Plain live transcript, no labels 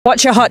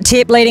What's your hot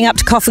tip leading up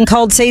to cough and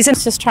cold season?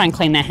 Just try and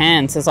clean their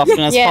hands as often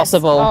as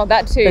possible. Oh,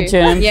 that too. The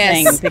germ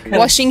yes. thing. Because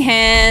washing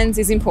hands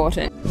is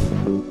important.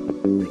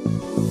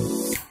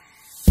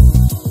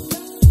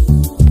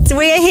 So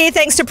we are here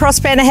thanks to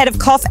Prospan ahead of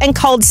cough and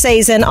cold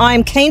season.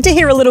 I'm keen to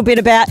hear a little bit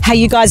about how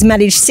you guys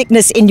manage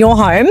sickness in your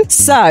home.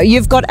 So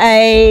you've got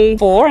a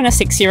 4 and a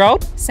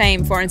 6-year-old.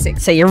 Same, 4 and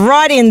 6. So you're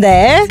right in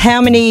there.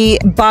 How many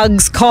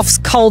bugs, coughs,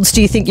 colds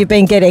do you think you've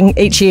been getting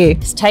each year?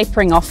 It's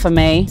tapering off for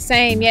me.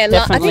 Same, yeah. I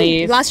Definitely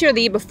think last year or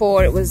the year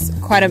before it was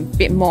quite a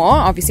bit more,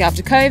 obviously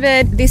after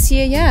COVID. This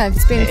year, yeah,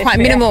 it's been quite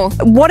minimal.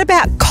 What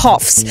about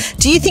coughs?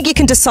 Do you think you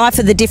can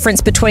decipher the difference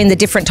between the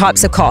different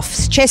types of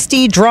coughs?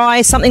 Chesty,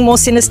 dry, something more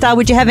sinister?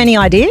 Would you have any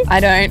idea?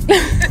 I don't.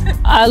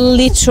 A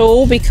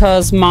little,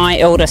 because my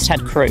eldest had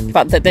croup,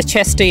 but the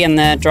chesty and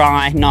the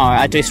dry, no,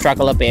 I do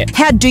struggle a bit.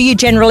 How do you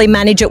generally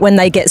manage it when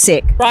they get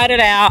sick? Ride it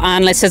out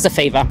unless there's a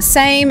fever.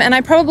 Same, and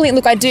I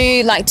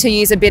do like to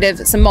use a bit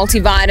of some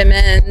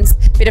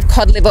multivitamins, a bit of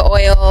cod liver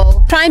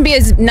oil. Try and be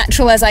as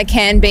natural as I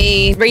can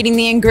be, reading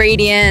the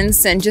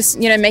ingredients and just,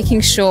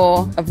 making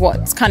sure of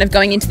what's kind of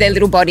going into their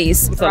little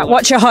bodies. Right,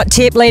 what's your hot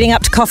tip leading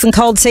up to cough and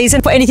cold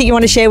season? Anything you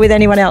want to share with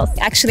anyone else?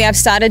 Actually, I've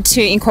started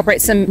to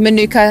incorporate some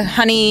Manuka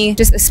honey,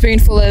 just a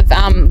spoonful of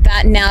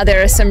that. Now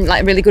there are some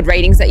really good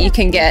ratings that you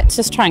can get.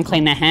 Just try and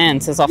clean their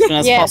hands as often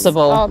as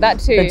possible. Oh, that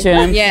too. The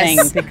germ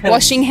yes. thing. Because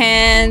washing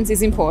hands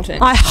is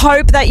important. I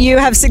hope that you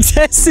have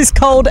success this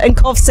cold and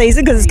cough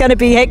season because it's going to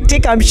be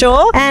hectic, I'm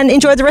sure. And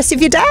enjoy the rest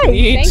of your day.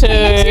 You Thank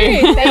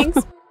too. you.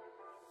 Thanks.